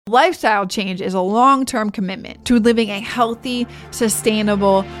Lifestyle change is a long-term commitment to living a healthy,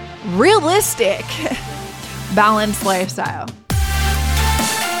 sustainable, realistic, balanced lifestyle.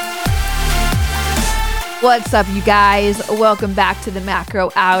 What's up, you guys? Welcome back to the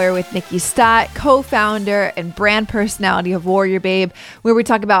Macro Hour with Nikki Stott, co-founder and brand personality of Warrior Babe, where we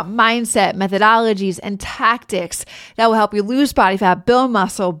talk about mindset, methodologies, and tactics that will help you lose body fat, build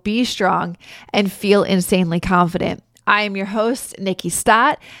muscle, be strong, and feel insanely confident. I am your host, Nikki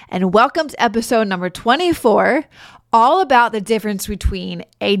Stott, and welcome to episode number 24, all about the difference between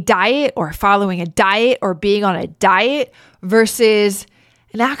a diet or following a diet or being on a diet versus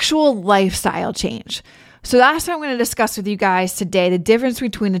an actual lifestyle change. So that's what I'm going to discuss with you guys today, the difference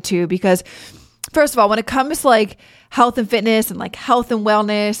between the two, because first of all, when it comes to like health and fitness and like health and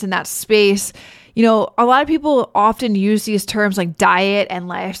wellness and that space, you know, a lot of people often use these terms like diet and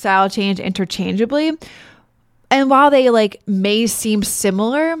lifestyle change interchangeably. And while they like may seem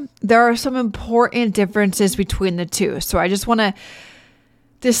similar, there are some important differences between the two. So I just want to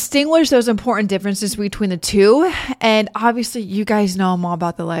distinguish those important differences between the two. And obviously you guys know I'm all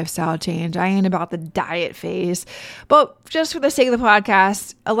about the lifestyle change. I ain't about the diet phase, but just for the sake of the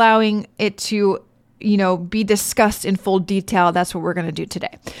podcast, allowing it to, you know, be discussed in full detail. That's what we're going to do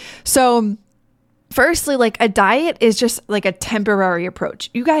today. So firstly, like a diet is just like a temporary approach.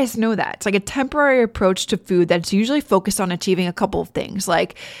 You guys know that. It's like a temporary approach to food that's usually focused on achieving a couple of things.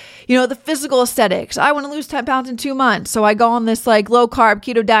 Like, you know, the physical aesthetics. I want to lose 10 pounds in 2 months. So I go on this like low carb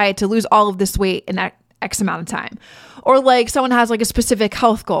keto diet to lose all of this weight in that X amount of time. Or like someone has like a specific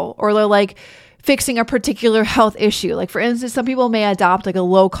health goal, or they're like fixing a particular health issue. Like for instance, some people may adopt like a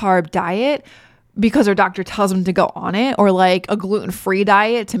low carb diet because their doctor tells them to go on it, or like a gluten-free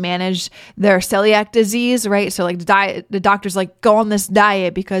diet to manage their celiac disease, right? So like the doctor's like, go on this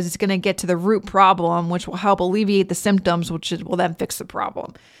diet because it's going to get to the root problem, which will help alleviate the symptoms, which will then fix the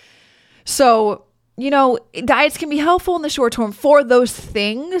problem. So, you know, diets can be helpful in the short term for those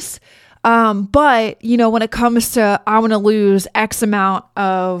things. But, you know, when it comes to, I want to lose X amount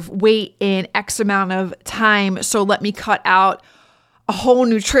of weight in X amount of time, so let me cut out a whole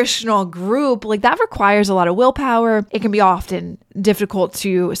nutritional group, like that requires a lot of willpower. It can be often difficult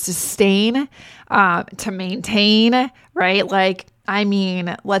to sustain, to maintain, right? Like, I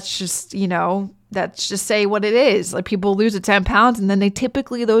mean, let's just say what it is. Like people lose 10 pounds and then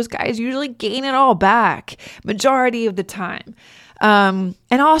those guys usually gain it all back majority of the time. And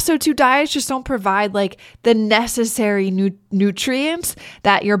also too, diets just don't provide like the necessary nutrients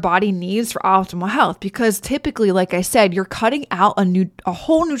that your body needs for optimal health, because typically, like I said, you're cutting out a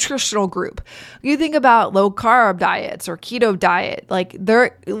whole nutritional group. You think about low carb diets or keto diet, like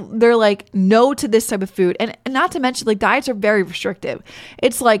they're like no to this type of food. And not to mention like diets are very restrictive.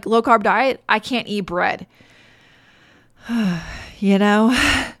 It's like low carb diet, I can't eat bread, you know,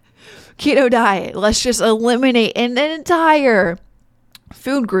 keto diet, let's just eliminate an entire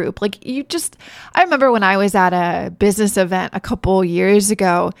food group. Like I remember when I was at a business event a couple years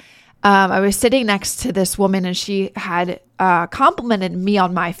ago, I was sitting next to this woman and she had complimented me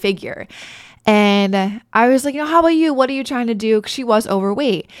on my figure. And I was like, you know, how about you? What are you trying to do? 'Cause she was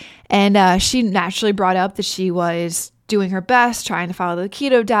overweight. And she naturally brought up that she was doing her best, trying to follow the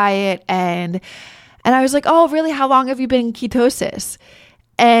keto diet. And I was like, oh, really? How long have you been in ketosis?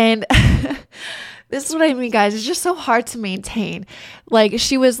 And this is what I mean, guys. It's just so hard to maintain. Like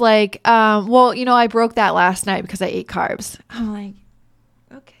she was like, well, you know, I broke that last night because I ate carbs. I'm like,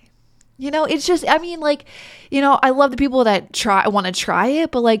 okay. You know, it's just, I mean, like, you know, I love the people that want to try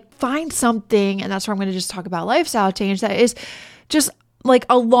it, but like find something. And that's where I'm going to just talk about lifestyle change. That is just like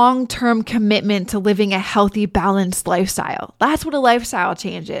a long-term commitment to living a healthy, balanced lifestyle. That's what a lifestyle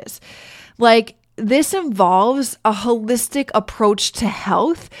change is. Like this involves a holistic approach to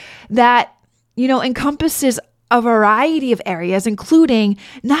health that, you know, encompasses a variety of areas, including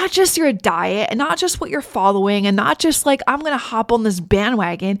not just your diet and not just what you're following and not just like, I'm going to hop on this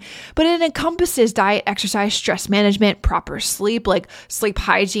bandwagon, but it encompasses diet, exercise, stress management, proper sleep, like sleep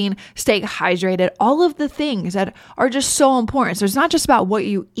hygiene, staying hydrated, all of the things that are just so important. So it's not just about what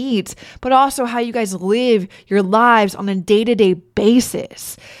you eat, but also how you guys live your lives on a day-to-day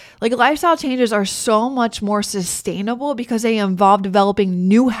basis. Like lifestyle changes are so much more sustainable because they involve developing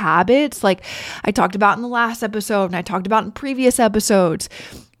new habits, like I talked about in the last episode and I talked about in previous episodes.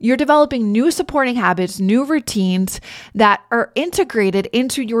 You're developing new supporting habits, new routines that are integrated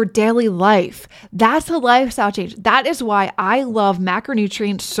into your daily life. That's a lifestyle change. That is why I love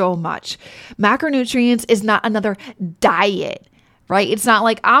macronutrients so much. Macronutrients is not another diet, right? It's not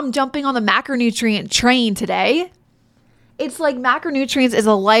like I'm jumping on the macronutrient train today. It's like macronutrients is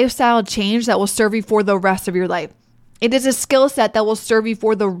a lifestyle change that will serve you for the rest of your life. It is a skill set that will serve you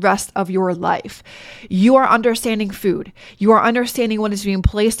for the rest of your life. You are understanding food. You are understanding what is being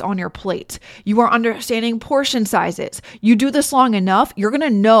placed on your plate. You are understanding portion sizes. You do this long enough, you're going to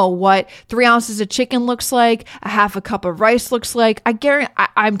know what 3 ounces of chicken looks like, a half a cup of rice looks like.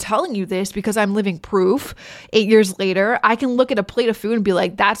 I'm telling you this because I'm living proof. 8 years later, I can look at a plate of food and be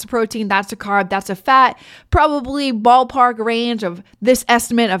like, that's a protein, that's a carb, that's a fat, probably ballpark range of this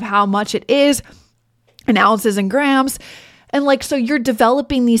estimate of how much it is in ounces and grams. And like, so you're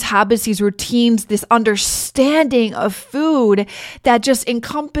developing these habits, these routines, this understanding of food that just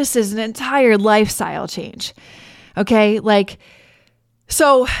encompasses an entire lifestyle change. Okay. Like,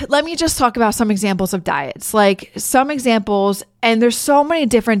 so let me just talk about some examples of diets, like some examples, and there's so many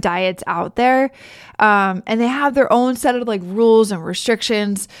different diets out there. And they have their own set of like rules and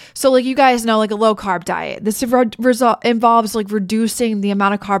restrictions. So like you guys know, like a low carb diet, this involves like reducing the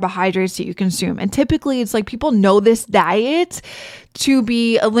amount of carbohydrates that you consume. And typically it's like people know this diet to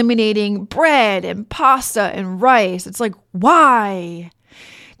be eliminating bread and pasta and rice. It's like, why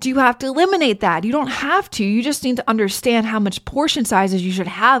do you have to eliminate that? You don't have to. You just need to understand how much portion sizes you should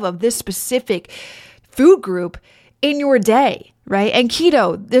have of this specific food group in your day, right? And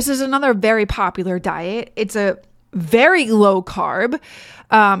keto, this is another very popular diet. It's a very low carb,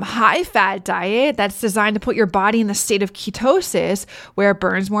 high fat diet that's designed to put your body in the state of ketosis where it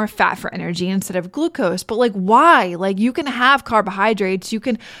burns more fat for energy instead of glucose. But like, why? Like you can have carbohydrates, you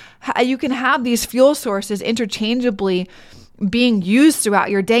can have these fuel sources interchangeably being used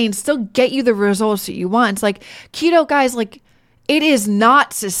throughout your day and still get you the results that you want. It's like keto, guys, like it is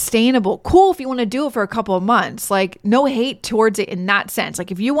not sustainable. Cool if you want to do it for a couple of months, like no hate towards it in that sense.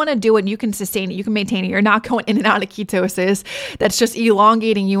 Like if you want to do it and you can sustain it, you can maintain it, you're not going in and out of ketosis. That's just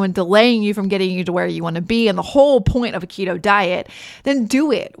elongating you and delaying you from getting you to where you want to be. And the whole point of a keto diet, then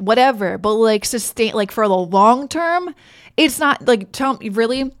do it, whatever. But like sustain, like for the long term, it's not like,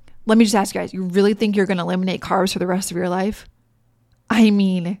 let me just ask you guys, you really think you're going to eliminate carbs for the rest of your life? I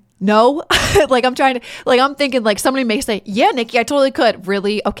mean, no. I'm thinking like somebody may say, yeah, Nikki, I totally could.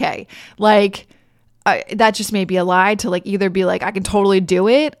 Really? Okay. Like that just may be a lie to like either be like, I can totally do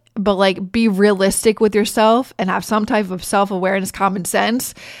it, but like be realistic with yourself and have some type of self-awareness, common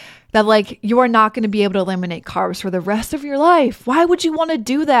sense that like you are not going to be able to eliminate carbs for the rest of your life. Why would you want to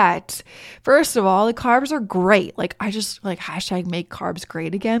do that? First of all, the carbs are great. Like I just like hashtag make carbs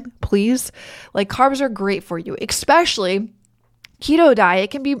great again, please. Like carbs are great for you, especially keto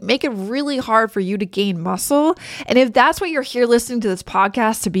diet can make it really hard for you to gain muscle. And if that's what you're here listening to this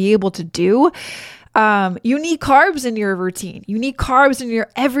podcast to be able to do, you need carbs in your routine. You need carbs in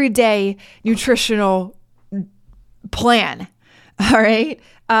your everyday nutritional plan. All right.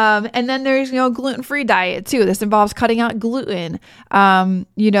 And then there's, gluten-free diet too. This involves cutting out gluten,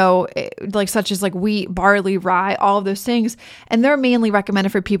 like such as like wheat, barley, rye, all of those things. And they're mainly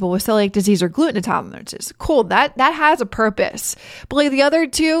recommended for people with celiac disease or gluten intolerances. Cool. That has a purpose. But like the other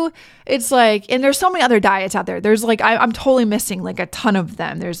two, it's like, and there's so many other diets out there. There's like, I'm totally missing like a ton of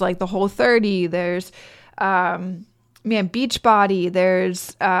them. There's like the Whole30, there's, Beachbody,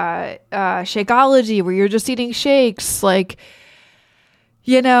 there's, Shakeology where you're just eating shakes. Like,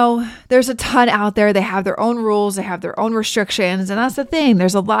 there's a ton out there. They have their own rules. They have their own restrictions. And that's the thing.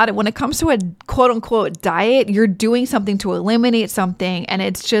 There's a lot of, when it comes to a quote unquote diet, you're doing something to eliminate something. And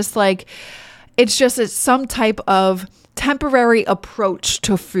it's just some type of temporary approach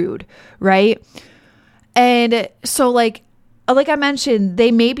to food. Right. And so like I mentioned,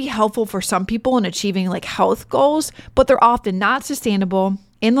 they may be helpful for some people in achieving like health goals, but they're often not sustainable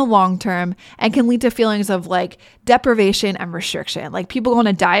in the long term and can lead to feelings of like deprivation and restriction. Like people go on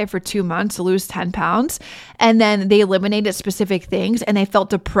a diet for 2 months to lose 10 pounds and then they eliminated specific things and they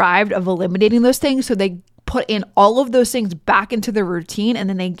felt deprived of eliminating those things. So they put in all of those things back into their routine and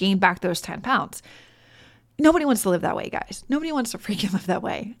then they gain back those 10 pounds. Nobody wants to live that way, guys. Nobody wants to freaking live that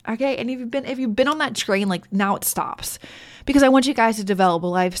way. Okay. And if you've been on that train, like now it stops because I want you guys to develop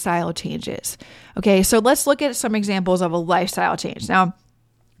lifestyle changes. Okay. So let's look at some examples of a lifestyle change. Now,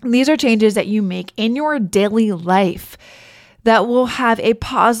 these are changes that you make in your daily life that will have a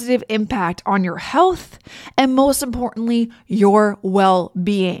positive impact on your health and most importantly, your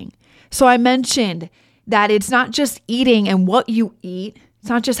well-being. So I mentioned that it's not just eating and what you eat. It's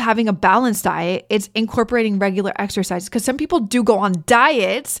not just having a balanced diet, it's incorporating regular exercise because some people do go on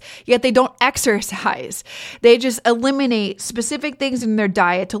diets, yet they don't exercise. They just eliminate specific things in their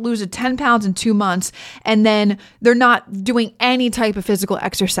diet to lose 10 pounds in 2 months, and then they're not doing any type of physical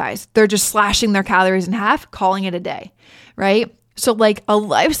exercise. They're just slashing their calories in half, calling it a day, right? So like a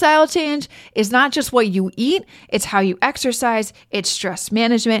lifestyle change is not just what you eat, it's how you exercise, it's stress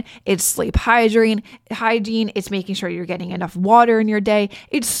management, it's sleep hygiene, it's making sure you're getting enough water in your day.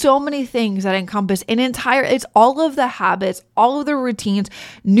 It's so many things that encompass it's all of the habits, all of the routines,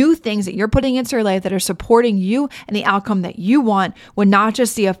 new things that you're putting into your life that are supporting you and the outcome that you want, with not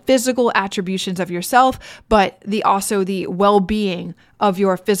just the physical attributions of yourself, but also the well-being of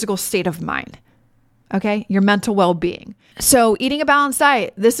your physical state of mind. Okay, your mental well-being. So eating a balanced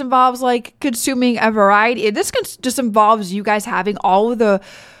diet, this involves like consuming a variety. This just involves you guys having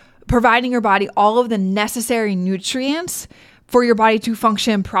providing your body all of the necessary nutrients for your body to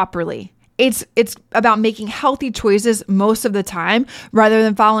function properly. It's about making healthy choices most of the time rather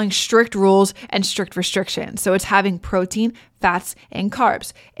than following strict rules and strict restrictions. So it's having protein, fats, and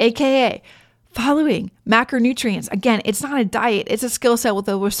carbs, aka following macronutrients. Again, it's not a diet. It's a skill set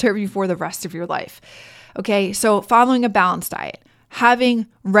that will serve you for the rest of your life. Okay, so following a balanced diet, having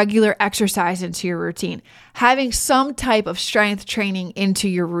regular exercise into your routine, having some type of strength training into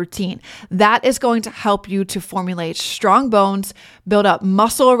your routine. That is going to help you to formulate strong bones, build up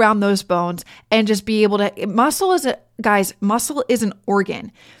muscle around those bones, and just be able to, muscle is an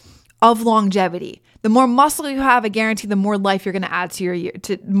organ of longevity. The more muscle you have, I guarantee the more life you're going to add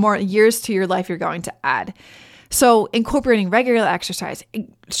to more years to your life you're going to add. So incorporating regular exercise,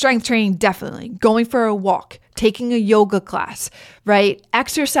 strength training, definitely going for a walk, taking a yoga class, right?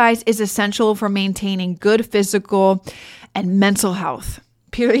 Exercise is essential for maintaining good physical and mental health.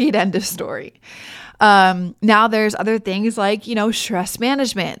 Period. End of story. Now there's other things like, stress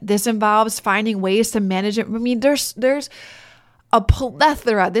management. This involves finding ways to manage it. I mean, there's a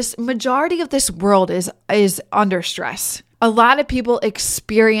plethora. This majority of this world is under stress. A lot of people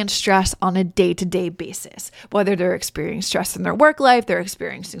experience stress on a day-to-day basis, whether they're experiencing stress in their work life, they're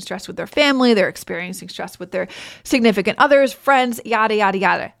experiencing stress with their family, they're experiencing stress with their significant others, friends, yada, yada,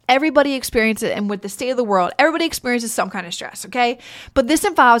 yada. Everybody experiences it, and with the state of the world, everybody experiences some kind of stress, okay? But this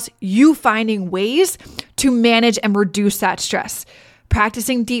involves you finding ways to manage and reduce that stress.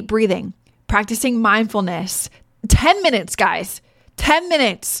 Practicing deep breathing, practicing mindfulness. 10 minutes, guys. 10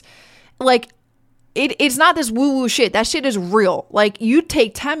 minutes. Like, it's not this woo-woo shit. That shit is real. Like, you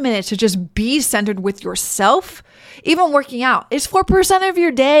take 10 minutes to just be centered with yourself. Even working out is 4% of your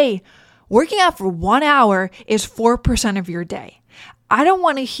day. Working out for 1 hour is 4% of your day. I don't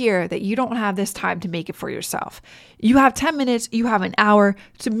want to hear that you don't have this time to make it for yourself. You have 10 minutes, you have an hour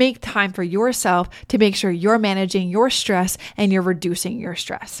to make time for yourself to make sure you're managing your stress and you're reducing your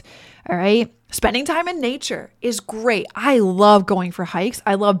stress. All right. Spending time in nature is great. I love going for hikes.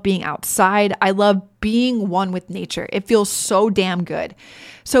 I love being outside. I love being one with nature. It feels so damn good.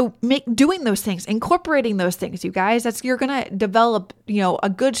 So doing those things, incorporating those things, you guys, you're going to develop, a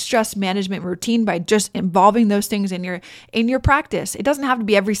good stress management routine by just involving those things in your practice. It doesn't have to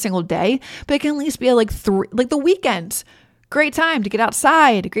be every single day, but it can at least be like the weekends. Great time to get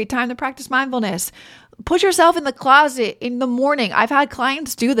outside, great time to practice mindfulness. Put yourself in the closet in the morning. I've had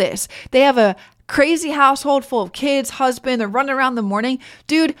clients do this. They have a crazy household full of kids, husband, they're running around in the morning.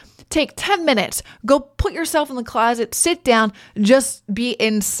 Dude, take 10 minutes. Go put yourself in the closet, sit down, just be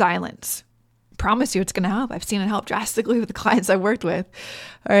in silence. Promise you it's going to help. I've seen it help drastically with the clients I've worked with.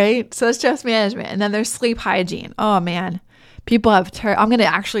 All right. So that's stress management. And then there's sleep hygiene. Oh man. People have, I'm going to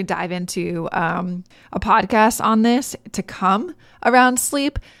actually dive into a podcast on this to come around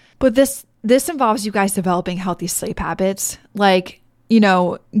sleep. But this involves you guys developing healthy sleep habits, like,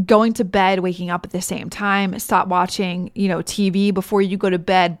 going to bed, waking up at the same time, stop watching, TV before you go to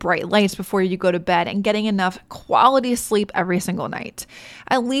bed, bright lights before you go to bed, and getting enough quality sleep every single night.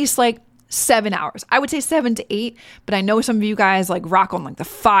 At least like 7 hours. I would say 7 to 8, but I know some of you guys like rock on like the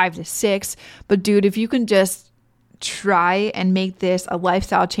 5 to 6. But dude, if you can just try and make this a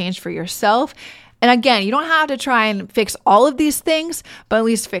lifestyle change for yourself. And again, you don't have to try and fix all of these things, but at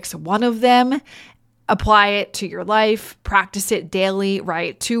least fix one of them, apply it to your life, practice it daily,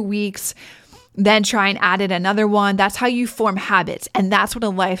 right? 2 weeks, then try and add in another one. That's how you form habits. And that's what a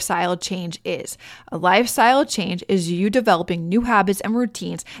lifestyle change is. A lifestyle change is you developing new habits and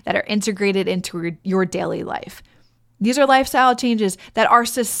routines that are integrated into your daily life. These are lifestyle changes that are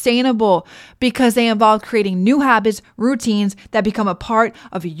sustainable because they involve creating new habits, routines that become a part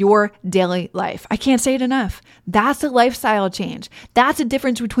of your daily life. I can't say it enough. That's a lifestyle change. That's the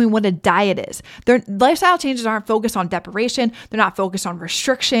difference between what a diet is. Lifestyle changes aren't focused on deprivation. They're not focused on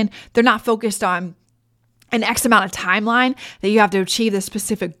restriction. They're not focused on an X amount of timeline that you have to achieve this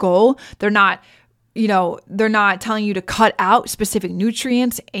specific goal. They're not telling you to cut out specific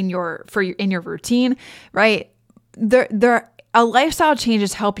nutrients in your routine, right? They're A lifestyle change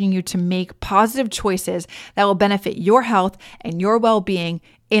is helping you to make positive choices that will benefit your health and your well-being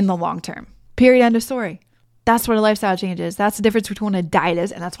in the long term. Period. End of story. That's what a lifestyle change is. That's the difference between a diet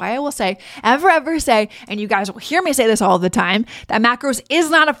is. And that's why I will say, and forever say, and you guys will hear me say this all the time, that macros is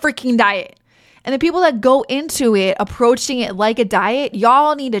not a freaking diet. And the people that go into it approaching it like a diet,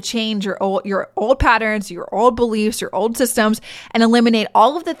 y'all need to change your old patterns, your old beliefs, your old systems, and eliminate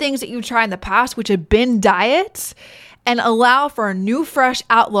all of the things that you tried in the past, which have been diets, and allow for a new, fresh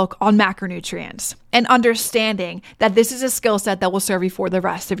outlook on macronutrients and understanding that this is a skill set that will serve you for the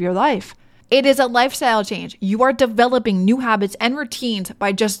rest of your life. It is a lifestyle change. You are developing new habits and routines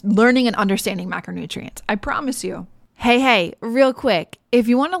by just learning and understanding macronutrients. I promise you. Hey, real quick, if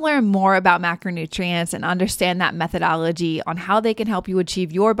you want to learn more about macronutrients and understand that methodology on how they can help you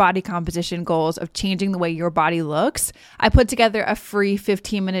achieve your body composition goals of changing the way your body looks, I put together a free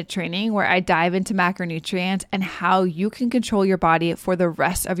 15-minute training where I dive into macronutrients and how you can control your body for the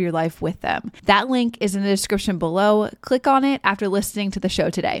rest of your life with them. That link is in the description below. Click on it after listening to the show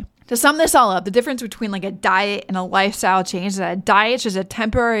today. To sum this all up, the difference between like a diet and a lifestyle change is that a diet is just a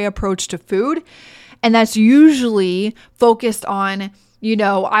temporary approach to food. And that's usually focused on,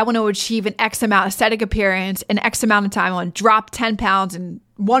 I want to achieve an X amount aesthetic appearance in X amount of time. I want to drop 10 pounds in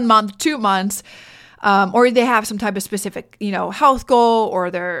 1 month, 2 months. Or they have some type of specific, health goal,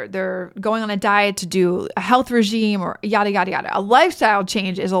 or they're going on a diet to do a health regime, or yada, yada, yada. A lifestyle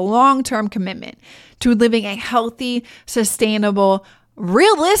change is a long-term commitment to living a healthy, sustainable,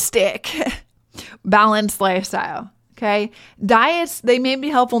 realistic, balanced lifestyle. Okay. Diets, they may be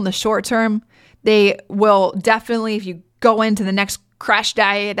helpful in the short term. They will definitely, if you go into the next crash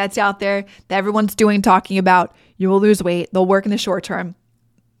diet that's out there that everyone's talking about, you will lose weight. They'll work in the short term,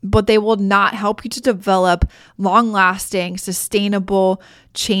 but they will not help you to develop long-lasting, sustainable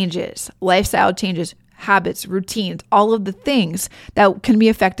changes, lifestyle changes, habits, routines, all of the things that can be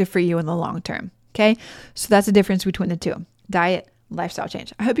effective for you in the long term. Okay. So that's the difference between the two: diet, lifestyle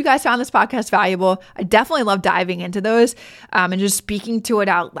change. I hope you guys found this podcast valuable. I definitely love diving into those and just speaking to it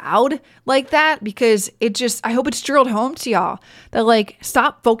out loud like that, because I hope it's drilled home to y'all that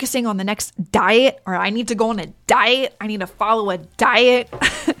stop focusing on the next diet, or I need to go on a diet, I need to follow a diet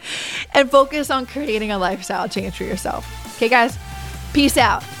and focus on creating a lifestyle change for yourself. Okay, guys, peace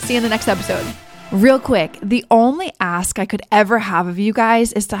out. See you in the next episode. Real quick, the only ask I could ever have of you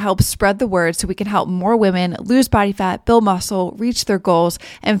guys is to help spread the word so we can help more women lose body fat, build muscle, reach their goals,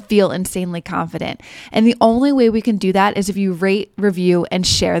 and feel insanely confident. And the only way we can do that is if you rate, review, and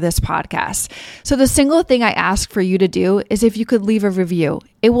share this podcast. So the single thing I ask for you to do is if you could leave a review.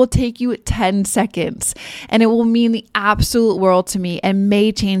 It will take you 10 seconds, and it will mean the absolute world to me and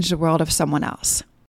may change the world of someone else.